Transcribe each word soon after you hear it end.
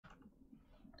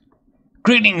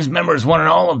Greetings, members one and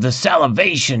all of the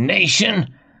Salivation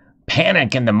Nation.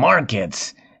 Panic in the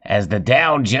markets as the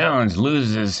Dow Jones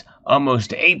loses almost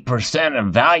 8%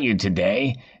 of value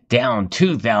today, down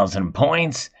 2,000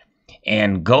 points,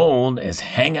 and gold is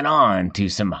hanging on to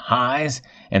some highs,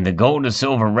 and the gold to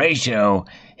silver ratio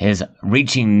is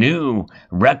reaching new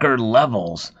record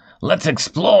levels. Let's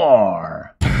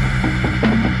explore.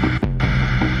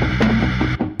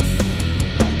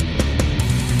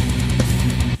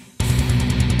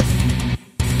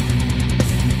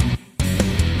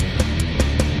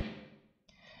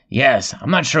 Yes, I'm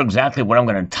not sure exactly what I'm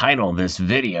going to title this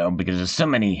video because there's so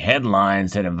many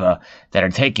headlines that are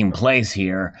taking place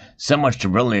here, so much to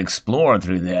really explore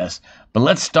through this. But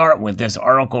let's start with this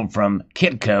article from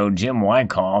Kitco, Jim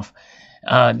Wyckoff,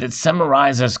 that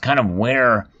summarizes kind of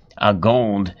where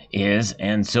gold is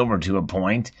and silver to a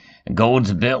point. Gold's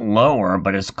a bit lower,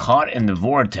 but it's caught in the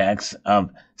vortex of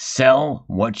sell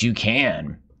what you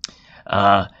can.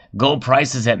 Gold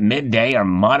prices at midday are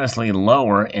modestly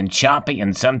lower in choppy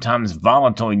and sometimes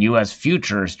volatile U.S.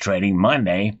 futures trading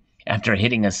Monday after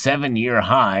hitting a 7-year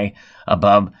high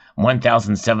above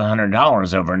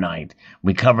 $1,700 overnight.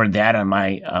 We covered that on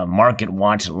my Market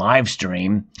Watch live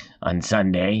stream on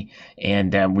Sunday,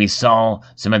 and we saw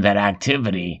some of that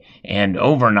activity. And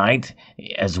overnight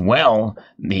as well,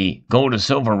 the gold to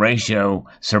silver ratio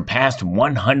surpassed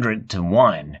 100 to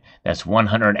 1. That's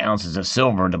 100 ounces of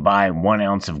silver to buy 1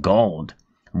 ounce of gold.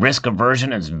 Risk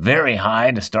aversion is very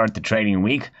high to start the trading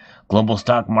week. Global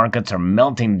stock markets are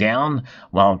melting down,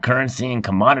 while currency and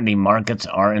commodity markets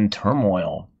are in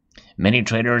turmoil. Many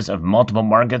traders of multiple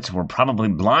markets were probably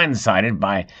blindsided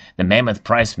by the mammoth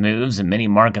price moves in many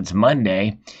markets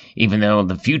Monday, even though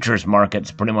the futures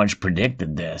markets pretty much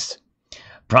predicted this,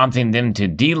 prompting them to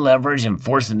deleverage and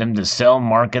forcing them to sell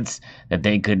markets that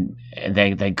they could,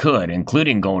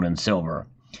 including gold and silver.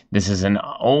 This is an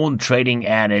old trading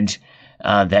adage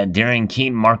that during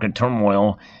keen market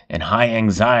turmoil and high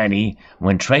anxiety,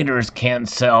 when traders can't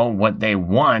sell what they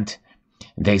want,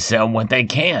 they sell what they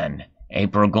can.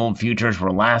 April gold futures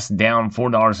were last down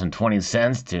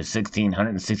 $4.20 to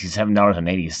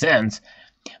 $1,667.80.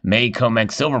 May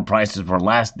COMEX silver prices were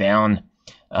last down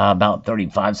about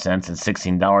 35 cents at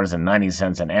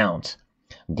 $16.90 an ounce.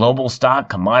 Global stock,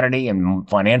 commodity, and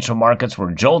financial markets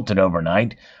were jolted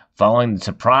overnight following the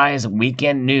surprise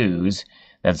weekend news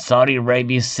that Saudi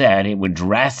Arabia said it would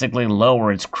drastically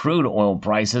lower its crude oil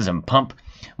prices and pump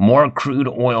more crude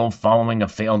oil following a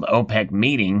failed OPEC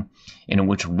meeting in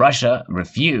which Russia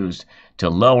refused to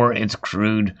lower its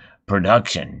crude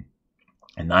production.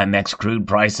 And NYMEX crude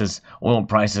prices, oil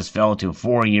prices fell to a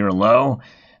 4-year low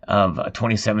of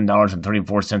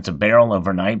 $27.34 a barrel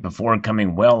overnight before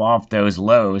coming well off those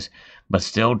lows, but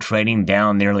still trading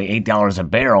down nearly $8 a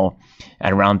barrel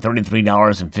at around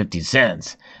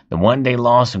 $33.50. The one-day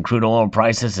loss in crude oil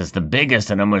prices is the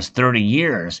biggest in almost 30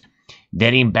 years,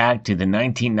 dating back to the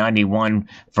 1991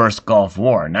 First Gulf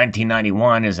War.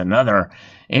 1991 is another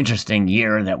interesting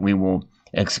year that we will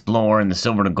explore in the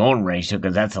silver to gold ratio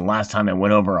because that's the last time it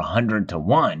went over 100 to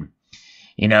 1.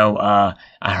 You know,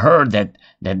 I heard that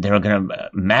they're going to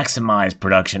maximize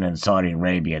production in Saudi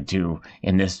Arabia too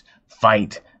in this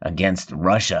fight against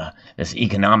Russia, this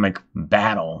economic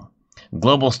battle.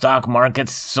 Global stock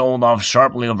markets sold off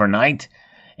sharply overnight,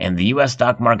 and the U.S.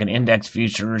 stock market index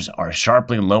futures are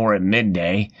sharply lower at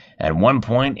midday. At one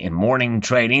point in morning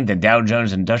trading, the Dow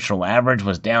Jones Industrial Average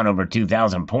was down over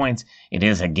 2,000 points. It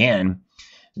is again.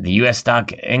 The U.S.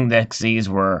 stock indexes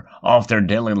were off their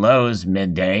daily lows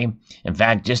midday. In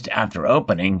fact, just after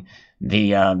opening,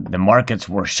 the markets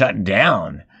were shut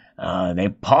down. They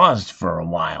paused for a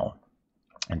while.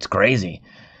 It's crazy.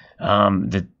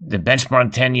 The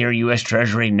benchmark 10-year U.S.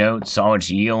 Treasury note saw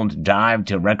its yield dive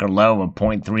to a record low of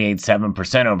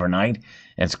 0.387% overnight, and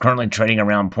it's currently trading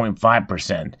around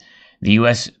 0.5%. The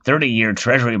U.S. 30-year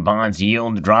Treasury bonds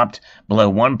yield dropped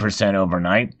below 1%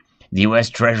 overnight. The U.S.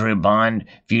 Treasury bond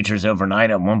futures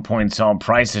overnight at one point saw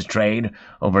prices trade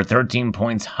over 13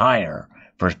 points higher.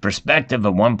 For perspective,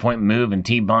 a 1-point move in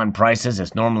T-bond prices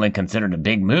is normally considered a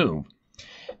big move.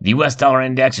 The U.S. dollar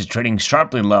index is trading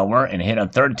sharply lower and hit a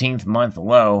 13th-month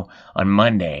low on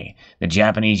Monday. The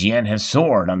Japanese yen has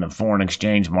soared on the foreign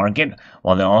exchange market,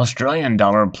 while the Australian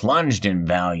dollar plunged in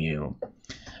value.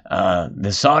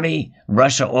 The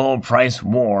Saudi-Russia oil price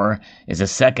war is a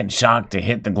second shock to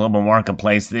hit the global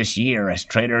marketplace this year as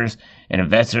traders and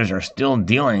investors are still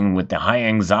dealing with the high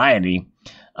anxiety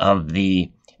of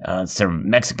the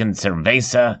Mexican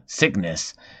cerveza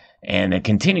sickness, and it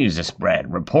continues to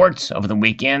spread. Reports over the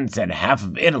weekend said half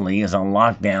of Italy is on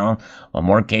lockdown, while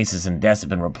more cases and deaths have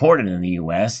been reported in the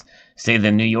U.S. State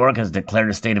of New York has declared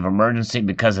a state of emergency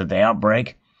because of the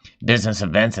outbreak. Business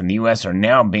events in the U.S. are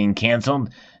now being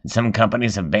canceled, and some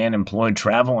companies have banned employee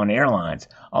travel on airlines.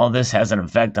 All this has an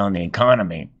effect on the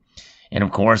economy. And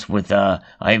of course, I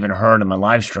even heard in my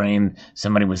live stream,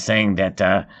 somebody was saying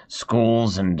that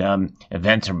schools and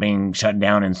events are being shut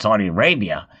down in Saudi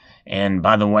Arabia. And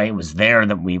by the way, it was there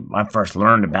that I first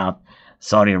learned about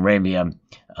Saudi Arabia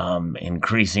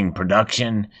increasing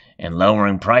production and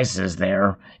lowering prices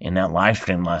there in that live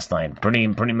stream last night. Pretty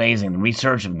amazing. The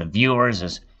research of the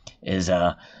viewers is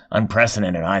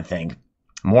unprecedented, I think.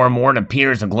 More and more, it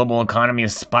appears the global economy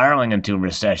is spiraling into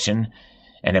recession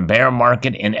and a bear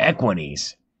market in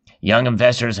equities. Young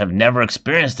investors have never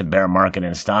experienced a bear market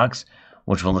in stocks,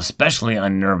 which will especially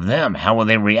unnerve them. How will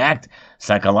they react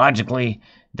psychologically?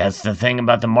 That's the thing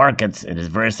about the markets. It is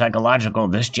very psychological.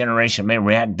 This generation may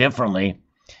react differently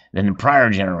than the prior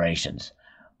generations.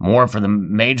 More for the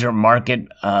major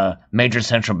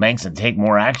central banks to take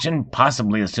more action,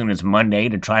 possibly as soon as Monday,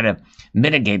 to try to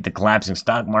mitigate the collapsing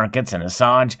stock markets and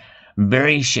Assange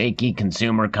very shaky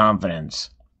consumer confidence.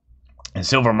 The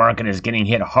silver market is getting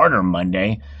hit harder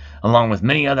Monday, along with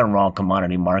many other raw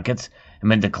commodity markets,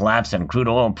 amid the collapse in crude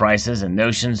oil prices and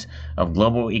notions of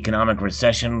global economic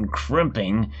recession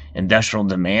crimping industrial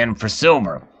demand for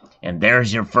silver. And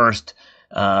there's your first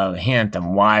hint of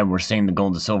why we're seeing the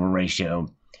gold to silver ratio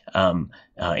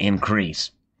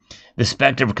increase. The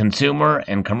specter of consumer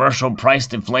and commercial price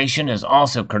deflation is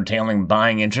also curtailing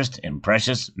buying interest in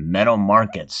precious metal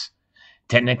markets.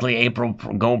 Technically, April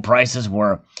gold prices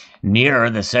were near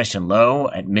the session low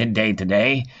at midday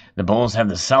today. The bulls have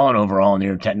the solid overall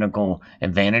near technical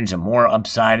advantage, and more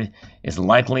upside is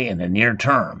likely in the near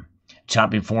term.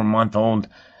 Choppy 4-month-old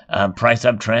price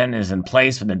uptrend is in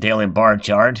place for the daily bar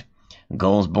chart.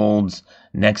 Gold bulls'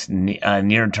 next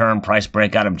near-term price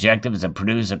breakout objective is to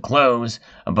produce a close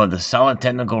above the solid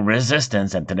technical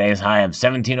resistance at today's high of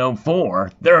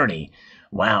 1704.30.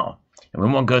 Wow. And we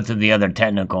won't go through the other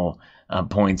technical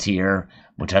points here,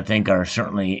 which I think are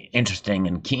certainly interesting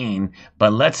and keen,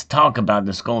 but let's talk about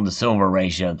this gold to silver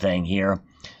ratio thing here.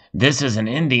 This is an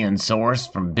Indian source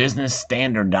from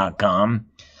businessstandard.com.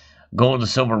 Gold to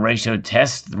silver ratio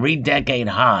tests 3-decade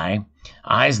high,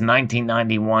 eyes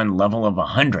 1991 level of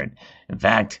 100. In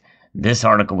fact, this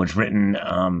article was written,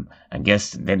 I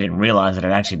guess they didn't realize that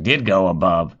it actually did go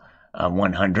above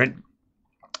 100.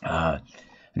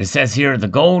 It says here, the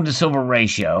gold to silver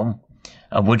ratio,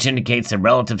 which indicates the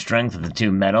relative strength of the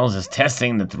two metals, is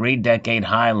testing the 3-decade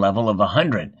high level of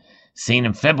 100, seen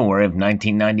in February of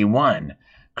 1991.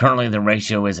 Currently, the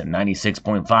ratio is at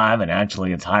 96.5, and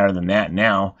actually it's higher than that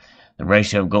now. The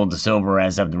ratio of gold to silver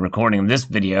as of the recording of this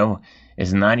video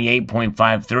is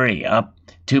 98.53, up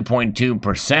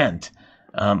 2.2%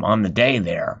 on the day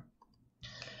there.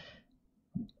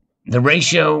 The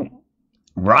ratio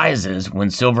rises when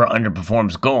silver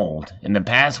underperforms gold. In the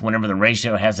past, whenever the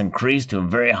ratio has increased to a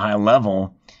very high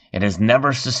level, it has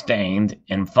never sustained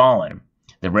and fallen.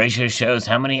 The ratio shows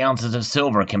how many ounces of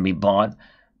silver can be bought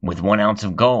with 1 ounce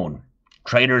of gold.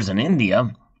 Traders in India,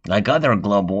 like their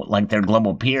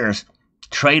global peers,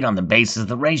 trade on the basis of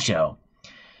the ratio.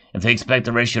 If they expect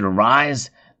the ratio to rise,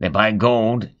 they buy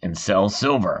gold and sell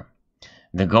silver.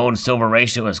 The gold to silver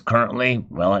ratio is currently, at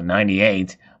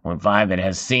 98.5. It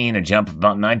has seen a jump of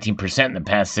about 19% in the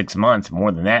past 6 months,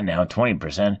 more than that now,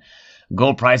 20%.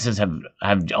 Gold prices have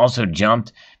also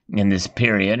jumped in this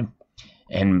period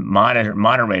and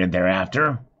moderated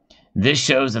thereafter. This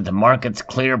shows that the market's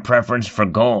clear preference for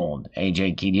gold,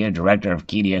 A.J. Kedia, director of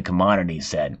Kedia Commodities,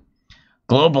 said.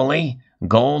 Globally,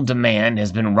 gold demand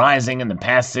has been rising in the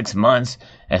past 6 months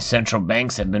as central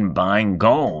banks have been buying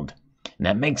gold. And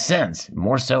that makes sense,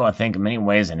 more so, I think, in many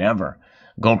ways than ever.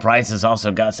 Gold prices also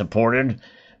got supported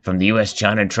from the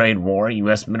U.S.-China trade war,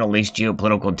 U.S.-Middle East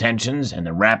geopolitical tensions, and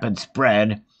the rapid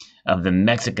spread of the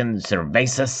Mexican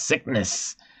cerveza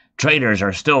sickness. Traders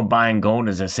are still buying gold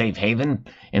as a safe haven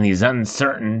in these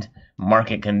uncertain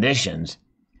market conditions.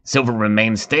 Silver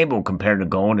remains stable compared to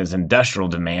gold as industrial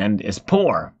demand is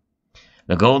poor.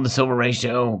 The gold to silver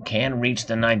ratio can reach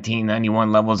the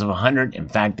 1991 levels of 100. In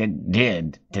fact, it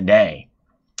did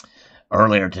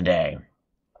earlier today.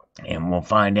 And we'll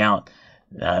find out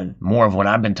more of what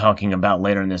I've been talking about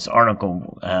later in this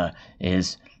article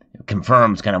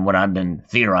confirms kind of what I've been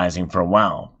theorizing for a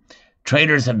while.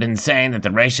 Traders have been saying that the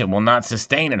ratio will not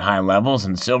sustain at high levels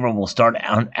and silver will start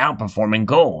outperforming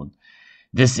gold.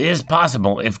 This is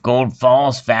possible if gold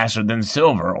falls faster than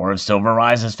silver or if silver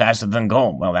rises faster than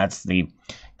gold. Well, that's the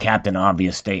Captain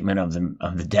Obvious statement of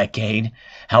the decade.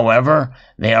 However,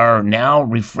 they are now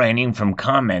refraining from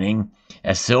commenting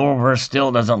as silver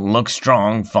still doesn't look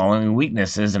strong following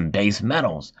weaknesses in base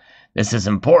metals. This is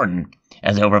important,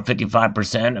 as over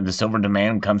 55% of the silver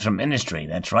demand comes from industry.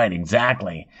 That's right,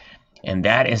 exactly. And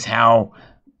that is how,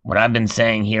 what I've been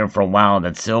saying here for a while,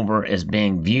 that silver is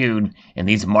being viewed in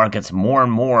these markets more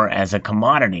and more as a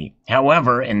commodity.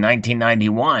 However, in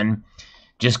 1991,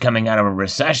 just coming out of a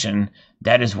recession,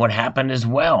 that is what happened as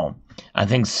well. I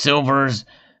think silver's,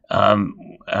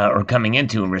 or coming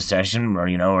into a recession, or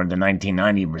the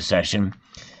 1990 recession,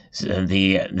 so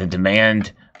the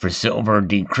demand for silver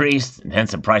decreased, and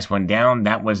hence the price went down.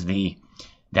 That was the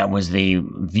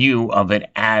view of it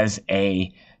as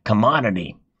a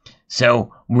commodity.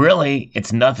 So really,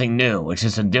 it's nothing new. It's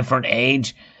just a different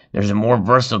age. There's a more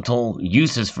versatile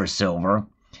uses for silver,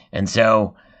 and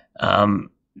so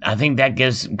I think that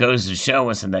goes to show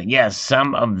us that yes,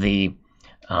 some of the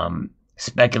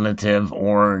speculative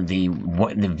or the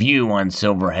view on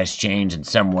silver has changed in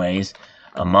some ways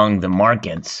among the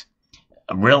markets.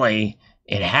 Really,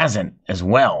 it hasn't as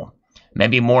well.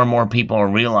 Maybe more and more people are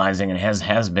realizing, and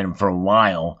has been for a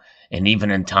while, and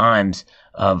even in times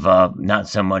of not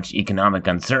so much economic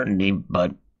uncertainty,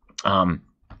 but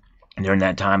during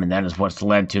that time, and that is what's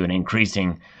led to an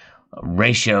increasing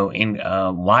ratio in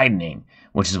widening,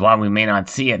 which is why we may not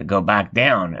see it go back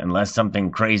down unless something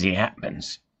crazy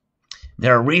happens.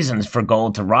 There are reasons for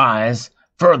gold to rise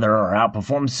further or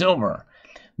outperform silver.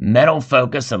 Metal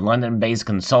Focus, a London-based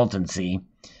consultancy,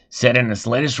 said in its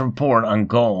latest report on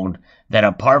gold that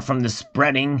apart from the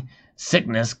spreading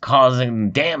sickness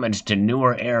causing damage to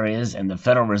newer areas and the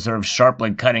Federal Reserve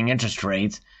sharply cutting interest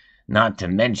rates, not to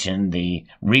mention the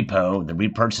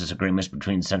repurchase agreements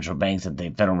between central banks that the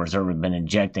Federal Reserve have been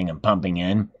injecting and pumping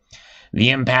in, the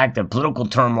impact of political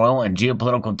turmoil and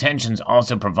geopolitical tensions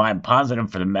also provide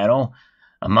positive for the metal.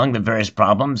 Among the various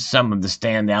problems, some of the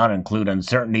standout include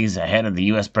uncertainties ahead of the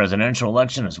U.S. presidential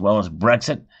election, as well as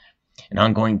Brexit and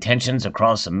ongoing tensions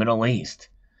across the Middle East.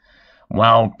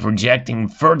 While projecting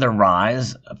further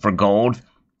rise for gold,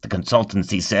 the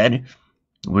consultancy said,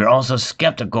 we're also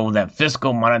skeptical that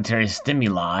fiscal monetary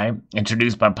stimuli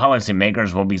introduced by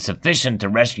policymakers will be sufficient to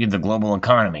rescue the global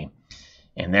economy.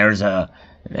 And there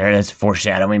is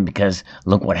foreshadowing, because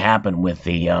look what happened with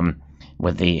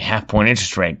the half-point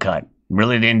interest rate cut.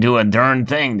 Really didn't do a darn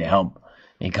thing to help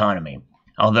the economy.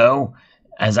 Although,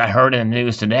 as I heard in the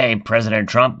news today, President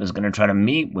Trump is going to try to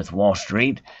meet with Wall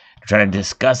Street to try to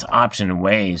discuss option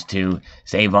ways to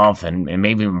save off and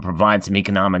maybe even provide some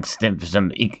economic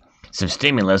some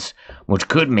stimulus, which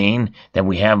could mean that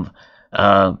we have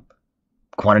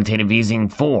quantitative easing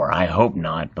 4. I hope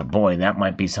not, but boy, that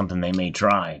might be something they may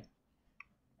try.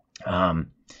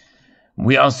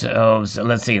 We also, so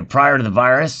let's see, prior to the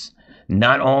virus,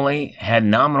 not only had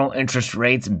nominal interest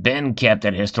rates been kept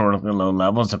at historically low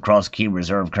levels across key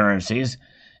reserve currencies,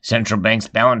 central banks'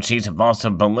 balance sheets have also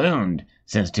ballooned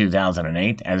since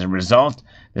 2008. As a result,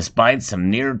 despite some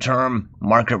near-term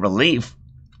market relief,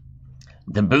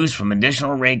 the boost from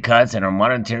additional rate cuts and our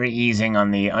monetary easing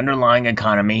on the underlying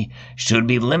economy should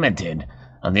be limited.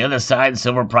 On the other side,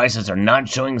 silver prices are not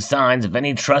showing signs of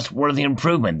any trustworthy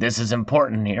improvement. This is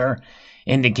important here,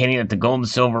 indicating that the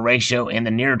gold-to-silver ratio in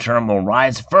the near term will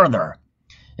rise further,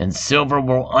 and silver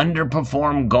will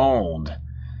underperform gold.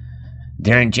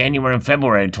 During January and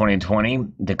February of 2020,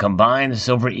 the combined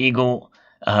Silver Eagle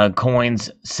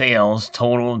coins sales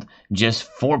totaled just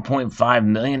 4.5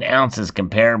 million ounces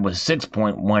compared with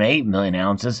 6.18 million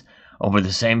ounces over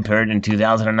the same period in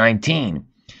 2019.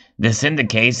 This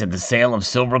indicates that the sale of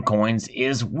silver coins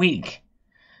is weak.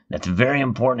 That's very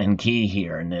important and key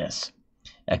here in this.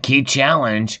 A key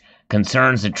challenge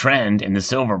concerns the trend in the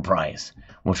silver price,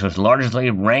 which was largely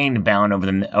range-bound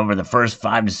over the first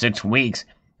 5 to 6 weeks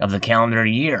of the calendar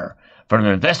year. From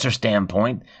an investor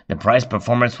standpoint, the price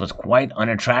performance was quite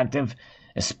unattractive,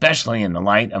 especially in the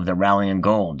light of the rally in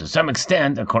gold. To some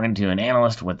extent, according to an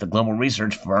analyst with the global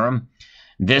research firm,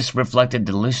 this reflected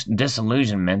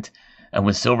disillusionment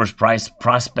with silver's price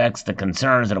prospects, the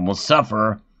concerns that it will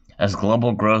suffer as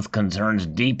global growth concerns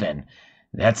deepen.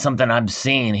 That's something I've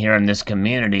seen here in this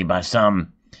community by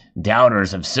some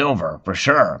doubters of silver, for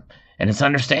sure, and it's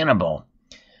understandable.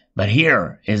 But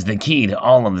here is the key to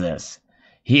all of this.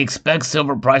 He expects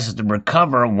silver prices to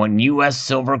recover when U.S.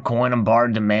 silver coin and bar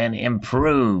demand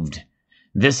improved.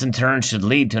 This in turn should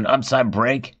lead to an upside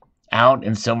break out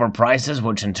in silver prices,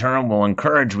 which in turn will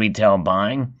encourage retail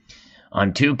buying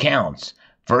on 2 counts.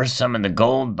 First, some of the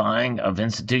gold buying of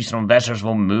institutional investors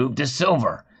will move to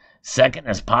silver. Second,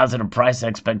 as positive price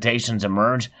expectations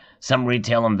emerge, some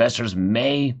retail investors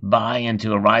may buy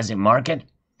into a rising market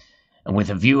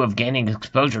with a view of gaining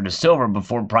exposure to silver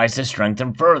before prices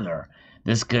strengthen further.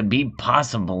 this could be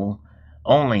possible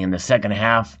only in the second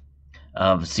half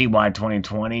of CY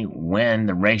 2020 when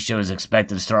the ratio is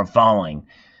expected to start falling.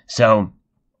 So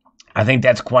I think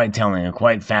that's quite telling and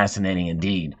quite fascinating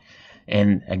indeed.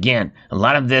 And again, a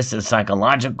lot of this is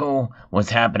psychological, what's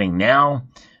happening now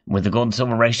with the gold and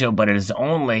silver ratio, but it is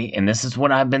only, and this is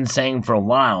what I've been saying for a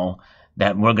while,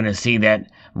 that we're going to see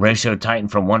that ratio tighten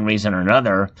for one reason or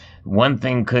another. One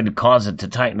thing could cause it to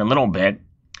tighten a little bit,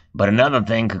 but another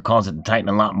thing could cause it to tighten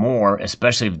a lot more,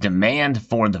 especially if demand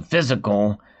for the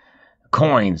physical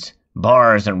coins,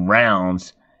 bars, and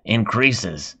rounds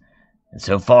increases. And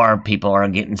so far, people are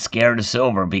getting scared of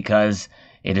silver because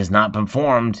it has not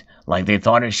performed like they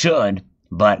thought it should.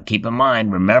 But keep in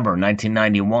mind, remember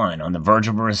 1991, on the verge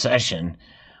of a recession,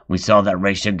 we saw that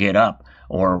ratio get up,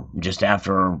 or just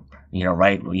after,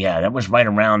 that was right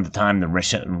around the time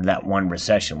that one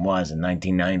recession was in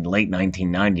 1990, late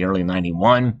 1990, early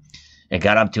 91. It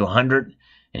got up to 100,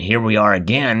 and here we are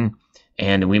again,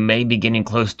 and we may be getting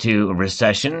close to a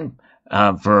recession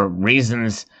for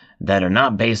reasons that are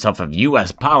not based off of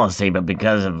U.S. policy, but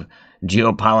because of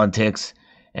geopolitics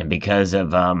and because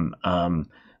of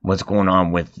what's going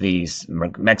on with these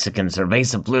Mexican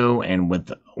cerveza flu and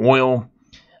with oil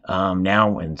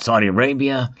now in Saudi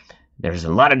Arabia. There's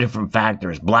a lot of different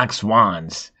factors. Black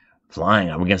swans flying.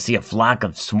 Are we going to see a flock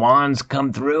of swans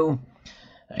come through?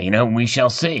 We shall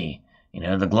see.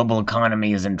 The global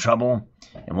economy is in trouble,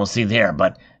 and we'll see there.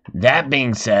 But that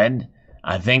being said,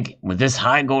 I think with this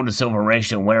high gold to silver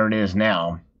ratio where it is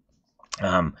now,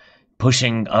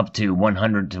 pushing up to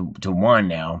 100 to 1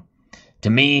 now, to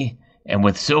me, and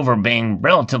with silver being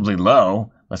relatively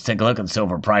low, let's take a look at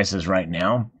silver prices right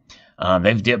now.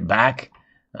 They've dipped back.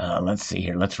 Let's see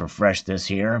here. Let's refresh this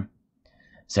here.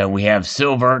 So we have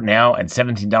silver now at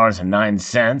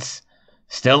 $17.09.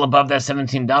 Still above that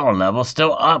 $17 level.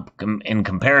 Still up in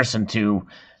comparison to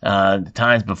the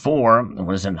times before. It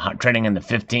was trading in the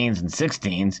 15s and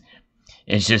 16s.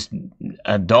 It's just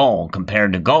a dull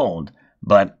compared to gold.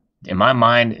 But in my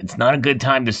mind, it's not a good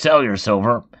time to sell your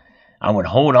silver. I would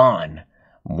hold on.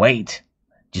 Wait.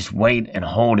 Just wait and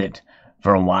hold it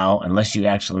for a while unless you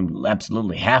actually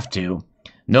absolutely have to.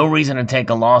 No reason to take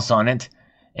a loss on it.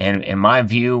 And in my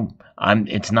view,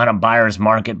 it's not a buyer's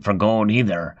market for gold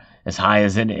either, as high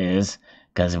as it is,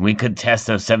 because we could test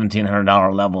those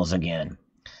 $1,700 levels again.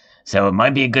 So it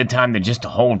might be a good time to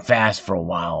hold fast for a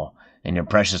while in your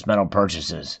precious metal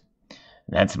purchases.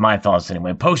 That's my thoughts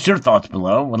anyway. Post your thoughts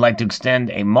below. Would like to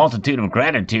extend a multitude of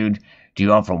gratitude to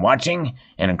you all for watching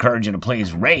and encourage you to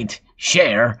please rate,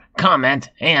 share, comment,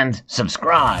 and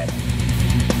subscribe.